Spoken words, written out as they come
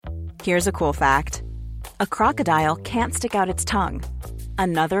Here's a cool fact. A crocodile can't stick out its tongue.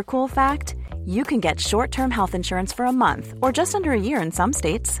 Another cool fact, you can get short-term health insurance for a month or just under a year in some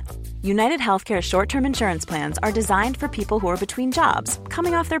states. United Healthcare short-term insurance plans are designed for people who are between jobs,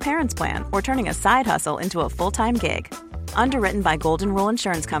 coming off their parents' plan, or turning a side hustle into a full-time gig. Underwritten by Golden Rule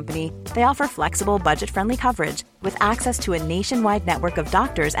Insurance Company, they offer flexible, budget-friendly coverage with access to a nationwide network of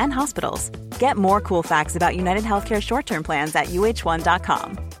doctors and hospitals. Get more cool facts about United Healthcare short-term plans at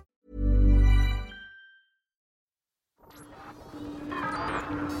uh1.com.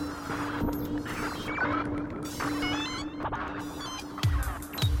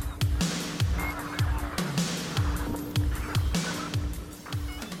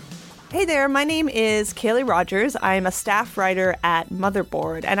 Hey there, my name is Kaylee Rogers. I'm a staff writer at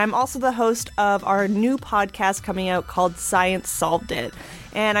Motherboard, and I'm also the host of our new podcast coming out called Science Solved It.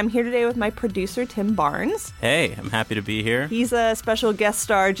 And I'm here today with my producer, Tim Barnes. Hey, I'm happy to be here. He's a special guest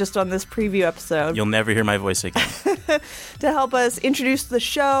star just on this preview episode. You'll never hear my voice again. To help us introduce the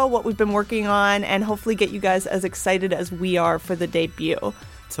show, what we've been working on, and hopefully get you guys as excited as we are for the debut.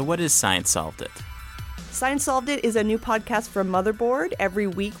 So what is Science Solved It? Science Solved It is a new podcast from Motherboard. Every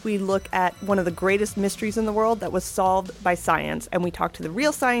week we look at one of the greatest mysteries in the world that was solved by science, and we talk to the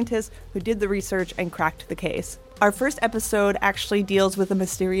real scientists who did the research and cracked the case. Our first episode actually deals with a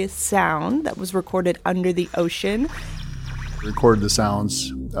mysterious sound that was recorded under the ocean. We recorded the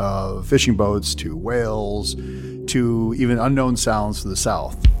sounds of fishing boats to whales to even unknown sounds to the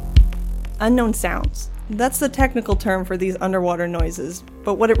south. Unknown sounds. That's the technical term for these underwater noises,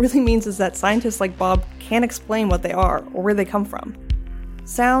 but what it really means is that scientists like Bob can't explain what they are or where they come from.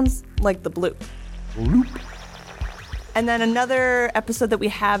 Sounds like the bloop. Bloop. And then another episode that we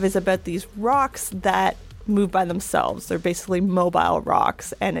have is about these rocks that move by themselves. They're basically mobile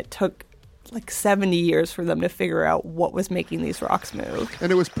rocks, and it took like 70 years for them to figure out what was making these rocks move.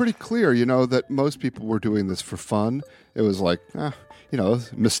 And it was pretty clear, that most people were doing this for fun. It was like,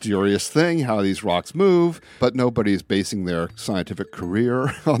 mysterious thing, how these rocks move, but nobody's basing their scientific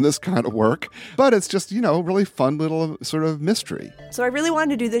career on this kind of work. But it's just, really fun little sort of mystery. So I really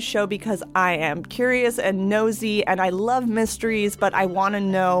wanted to do this show because I am curious and nosy, and I love mysteries, but I want to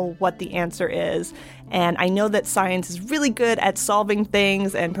know what the answer is. And I know that science is really good at solving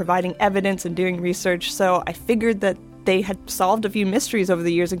things and providing evidence and doing research, so I figured that they had solved a few mysteries over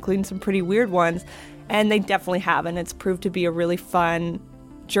the years, including some pretty weird ones. And they definitely have, and it's proved to be a really fun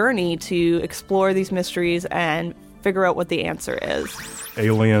journey to explore these mysteries and figure out what the answer is.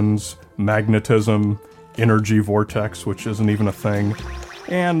 Aliens, magnetism, energy vortex, which isn't even a thing.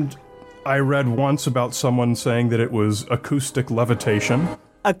 And I read once about someone saying that it was acoustic levitation.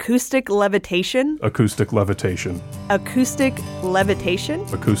 Acoustic levitation? Acoustic levitation. Acoustic levitation?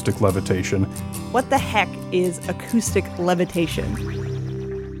 Acoustic levitation. What the heck is acoustic levitation?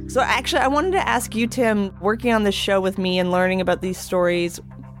 So actually, I wanted to ask you, Tim, working on this show with me and learning about these stories,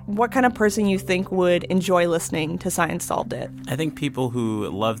 what kind of person you think would enjoy listening to Science Solved It? I think people who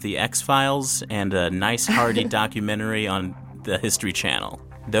love the X-Files and a nice, hearty documentary on the History Channel.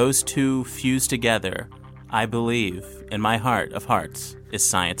 Those two fused together, I believe, in my heart of hearts, is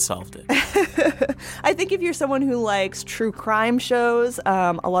Science Solved It. I think if you're someone who likes true crime shows,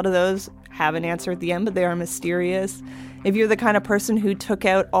 a lot of those have an answer at the end, but they are mysterious. If you're the kind of person who took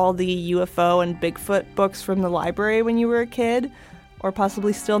out all the UFO and Bigfoot books from the library when you were a kid, or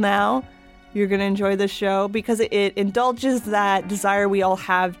possibly still now, you're going to enjoy this show because it indulges that desire we all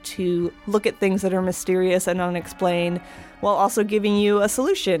have to look at things that are mysterious and unexplained, while also giving you a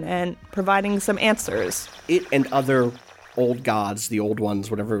solution and providing some answers. It and other old gods, the old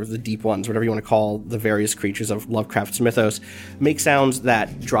ones, whatever, the deep ones, whatever you want to call the various creatures of Lovecraft's mythos, make sounds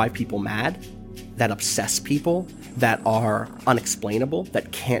that drive people mad, that obsess people, that are unexplainable,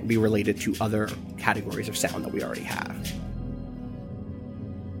 that can't be related to other categories of sound that we already have.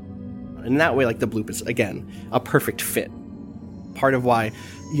 In that way, the bloop is, again, a perfect fit. Part of why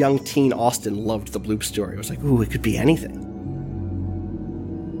young teen Austin loved the bloop story. It was like, ooh, it could be anything.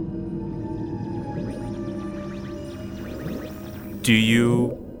 Do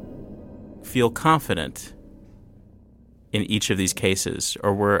you feel confident in each of these cases,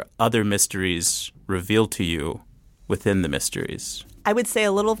 or were other mysteries revealed to you within the mysteries? I would say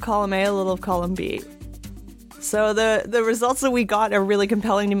a little of column A, a little of column B. So the results that we got are really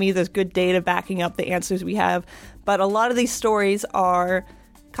compelling to me. There's good data backing up the answers we have. But a lot of these stories are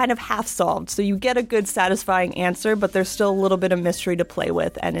kind of half solved. So you get a good, satisfying answer, but there's still a little bit of mystery to play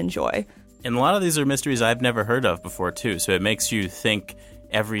with and enjoy. And a lot of these are mysteries I've never heard of before, too. So it makes you think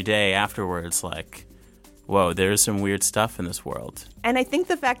every day afterwards, whoa, there's some weird stuff in this world. And I think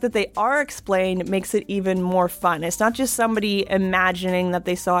the fact that they are explained makes it even more fun. It's not just somebody imagining that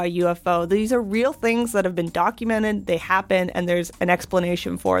they saw a UFO. These are real things that have been documented, they happen, and there's an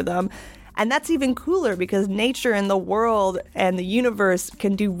explanation for them. And that's even cooler because nature and the world and the universe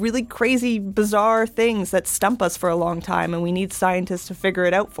can do really crazy, bizarre things that stump us for a long time, and we need scientists to figure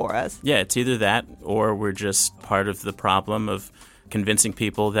it out for us. Yeah, it's either that or we're just part of the problem of convincing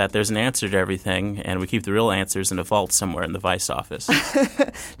people that there's an answer to everything, and we keep the real answers in a vault somewhere in the Vice office.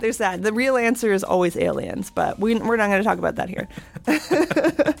 There's that. The real answer is always aliens, but we're not going to talk about that here.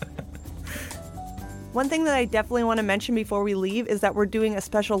 One thing that I definitely want to mention before we leave is that we're doing a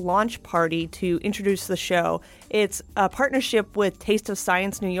special launch party to introduce the show. It's a partnership with Taste of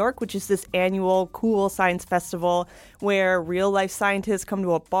Science New York, which is this annual cool science festival where real-life scientists come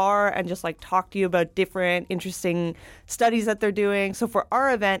to a bar and just talk to you about different interesting studies that they're doing. So for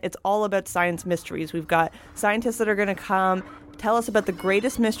our event, it's all about science mysteries. We've got scientists that are going to come tell us about the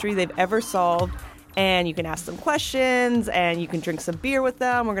greatest mystery they've ever solved. And you can ask them questions, and you can drink some beer with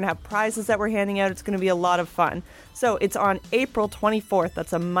them. We're going to have prizes that we're handing out. It's going to be a lot of fun. So it's on April 24th.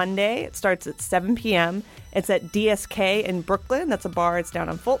 That's a Monday. It starts at 7 p.m. It's at DSK in Brooklyn. That's a bar. It's down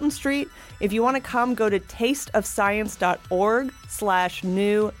on Fulton Street. If you want to come, go to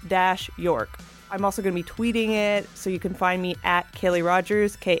tasteofscience.org/new-york. I'm also going to be tweeting it, so you can find me at Kaylee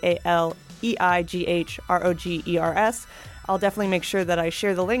Rogers, KALEIGHROGERS. I'll definitely make sure that I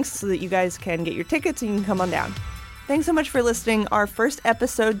share the links so that you guys can get your tickets and you can come on down. Thanks so much for listening. Our first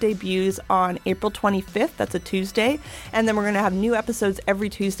episode debuts on April 25th. That's a Tuesday. And then we're going to have new episodes every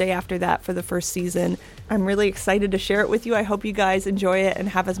Tuesday after that for the first season. I'm really excited to share it with you. I hope you guys enjoy it and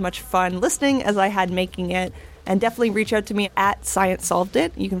have as much fun listening as I had making it. And definitely reach out to me at Science Solved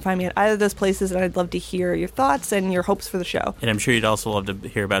It. You can find me at either of those places, and I'd love to hear your thoughts and your hopes for the show. And I'm sure you'd also love to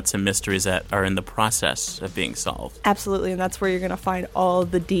hear about some mysteries that are in the process of being solved. Absolutely, and that's where you're going to find all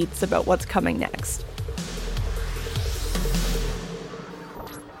the deets about what's coming next.